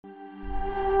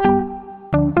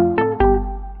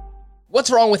What's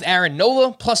wrong with Aaron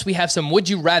Nola? Plus, we have some Would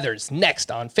You Rathers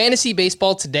next on Fantasy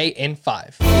Baseball Today in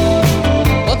 5.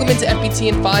 Welcome into FBT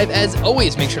in 5. As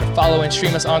always, make sure to follow and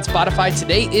stream us on Spotify.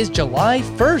 Today is July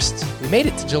 1st. We made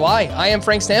it to July. I am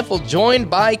Frank Stanfield, joined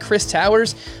by Chris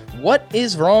Towers. What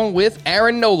is wrong with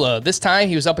Aaron Nola? This time,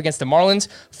 he was up against the Marlins.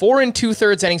 4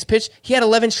 2/3 innings pitched. He had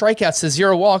 11 strikeouts to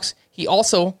 0 walks. He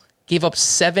also gave up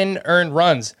 7 earned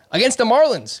runs against the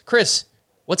Marlins. Chris,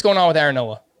 what's going on with Aaron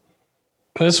Nola?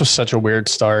 This was such a weird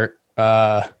start.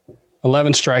 11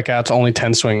 strikeouts, only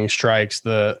 10 swinging strikes.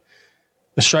 The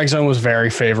strike zone was very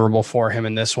favorable for him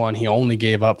in this one. He only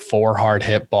gave up 4 hard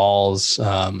hit balls.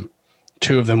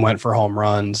 2 of them went for home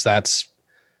runs. That's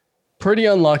pretty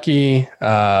unlucky.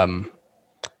 I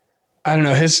don't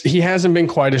know. He hasn't been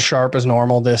quite as sharp as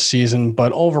normal this season,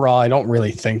 but overall, I don't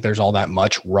really think there's all that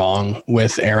much wrong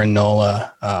with Aaron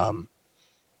Nola.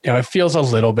 It feels a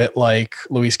little bit like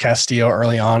Luis Castillo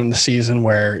early on in the season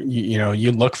where,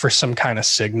 you look for some kind of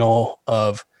signal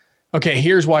of, okay,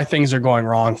 here's why things are going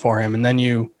wrong for him. And then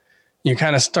you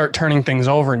kind of start turning things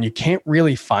over and you can't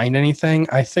really find anything.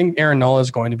 I think Aaron Nola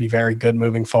is going to be very good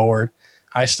moving forward.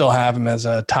 I still have him as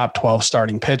a top 12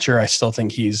 starting pitcher. I still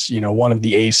think he's, one of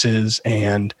the aces,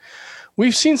 and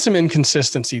we've seen some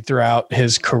inconsistency throughout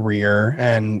his career,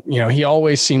 and, he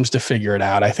always seems to figure it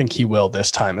out. I think he will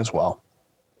this time as well.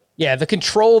 Yeah, the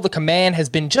control, the command has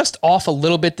been just off a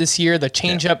little bit this year. The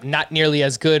changeup not nearly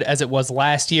as good as it was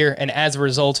last year, and as a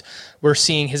result, we're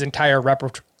seeing his entire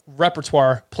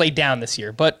repertoire play down this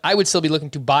year. But I would still be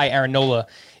looking to buy Aaron Nola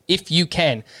if you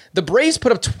can. The Braves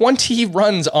put up 20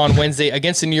 runs on Wednesday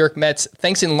against the New York Mets,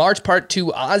 thanks in large part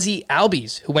to Ozzie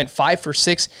Albies, who went 5 for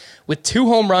 6 with 2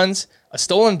 home runs, a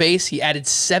stolen base. He added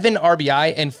 7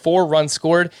 RBI and 4 runs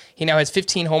scored. He now has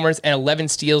 15 homers and 11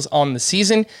 steals on the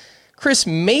season. Chris,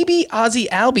 maybe Ozzie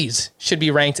Albies should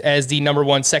be ranked as the number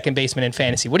 1 second baseman in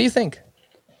fantasy. What do you think?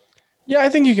 Yeah, I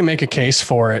think you can make a case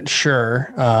for it.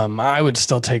 Sure. I would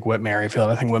still take Whit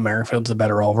Merrifield. I think Whit Merrifield's the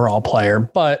better overall player,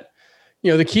 but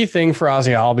the key thing for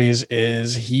Ozzie Albies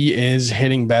is he is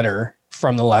hitting better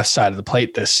from the left side of the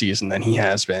plate this season than he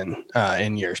has been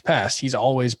in years past. He's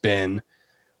always been,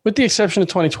 with the exception of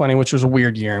 2020, which was a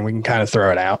weird year, and we can kind of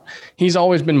throw it out, he's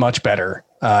always been much better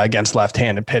against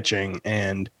left-handed pitching,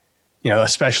 and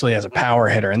especially as a power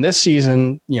hitter. And this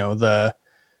season,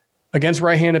 against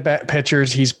right-handed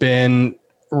pitchers, he's been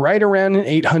right around an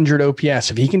 800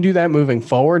 OPS. If he can do that moving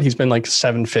forward, he's been like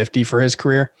 750 for his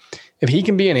career. If he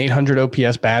can be an 800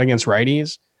 OPS bat against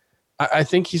righties, I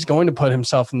think he's going to put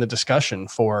himself in the discussion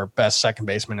for best second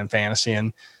baseman in fantasy.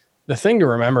 And the thing to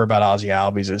remember about Ozzie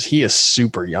Albies is he is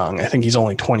super young. I think he's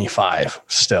only 25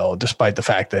 still, despite the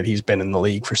fact that he's been in the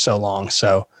league for so long.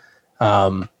 So,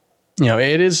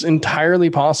 it is entirely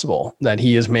possible that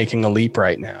he is making a leap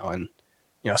right now. And,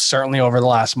 certainly over the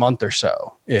last month or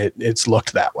so, it's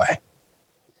looked that way.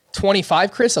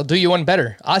 25, Chris, I'll do you one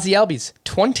better. Ozzie Albies,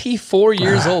 24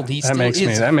 years old. That makes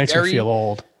me feel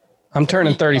old. I'm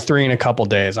turning 33 in a couple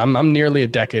days. I'm nearly a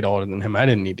decade older than him. I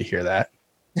didn't need to hear that.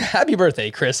 Happy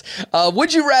birthday, Chris.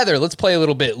 Would you rather? Let's play a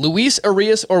little bit. Luis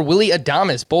Arias or Willy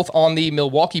Adames, both on the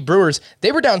Milwaukee Brewers.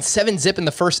 They were down 7-0 in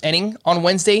the first inning on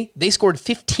Wednesday. They scored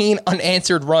 15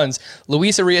 unanswered runs.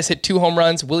 Luis Arias hit 2 home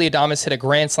runs. Willy Adames hit a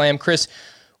grand slam. Chris,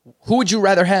 who would you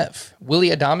rather have, Willy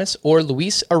Adames or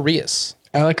Luis Arias?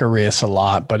 I like Arias a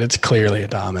lot, but it's clearly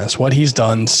Adames. What he's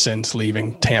done since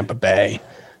leaving Tampa Bay,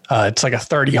 it's like a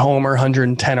 30-homer,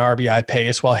 110 RBI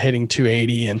pace while hitting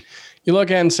 280. And you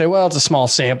look at it and say, well, it's a small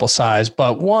sample size.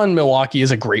 But 1, Milwaukee is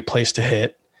a great place to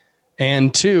hit.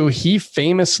 And 2, he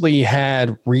famously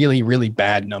had really, really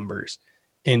bad numbers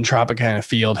in Tropicana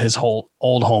Field, his whole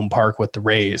old home park with the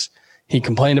Rays. He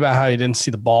complained about how he didn't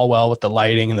see the ball well with the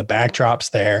lighting and the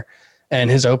backdrops there. And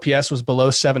his OPS was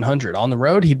below 700. On the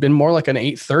road, he'd been more like an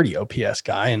 830 OPS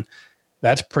guy. And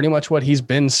that's pretty much what he's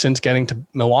been since getting to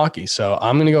Milwaukee. So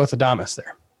I'm going to go with Adames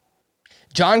there.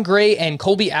 John Gray and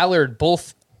Colby Allard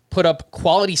both put up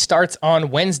quality starts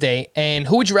on Wednesday. And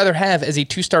who would you rather have as a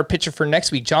 2-star pitcher for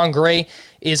next week? John Gray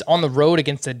is on the road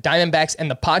against the Diamondbacks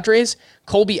and the Padres.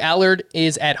 Colby Allard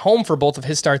is at home for both of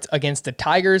his starts against the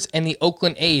Tigers and the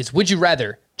Oakland A's. Would you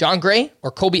rather John Gray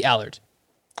or Colby Allard?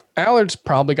 Allard's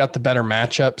probably got the better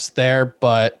matchups there,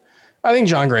 but I think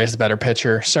John Gray is the better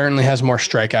pitcher. Certainly has more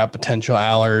strikeout potential.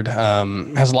 Allard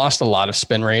has lost a lot of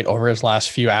spin rate over his last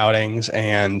few outings,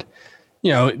 and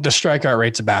the strikeout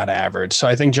rate's about average. So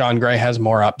I think John Gray has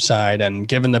more upside, and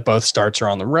given that both starts are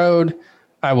on the road,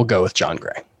 I will go with John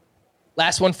Gray.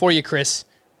 Last one for you, Chris.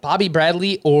 Bobby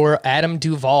Bradley or Adam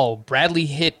Duvall? Bradley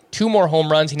hit 2 more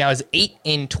home runs. He now has 8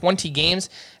 in 20 games.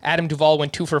 Adam Duvall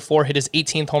went 2 for 4, hit his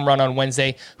 18th home run on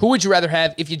Wednesday. Who would you rather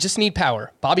have if you just need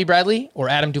power, Bobby Bradley or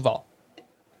Adam Duvall?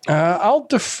 I'll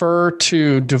defer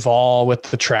to Duvall with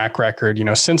the track record.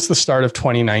 Since the start of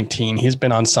 2019, he's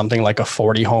been on something like a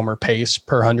 40 homer pace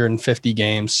per 150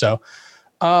 games. So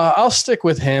I'll stick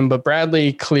with him, but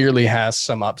Bradley clearly has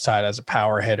some upside as a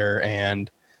power hitter,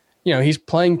 and he's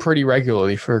playing pretty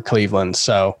regularly for Cleveland.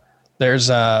 So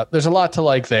there's a lot to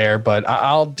like there, but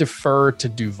I'll defer to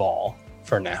Duvall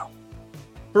for now.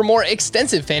 For more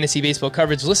extensive fantasy baseball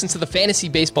coverage, listen to the Fantasy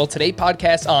Baseball Today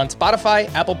podcast on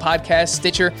Spotify, Apple Podcasts,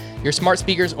 Stitcher, your smart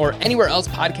speakers, or anywhere else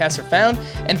podcasts are found.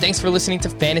 And thanks for listening to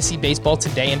Fantasy Baseball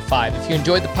Today in 5. If you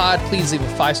enjoyed the pod, please leave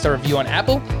a 5-star review on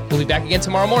Apple. We'll be back again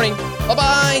tomorrow morning.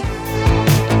 Bye-bye.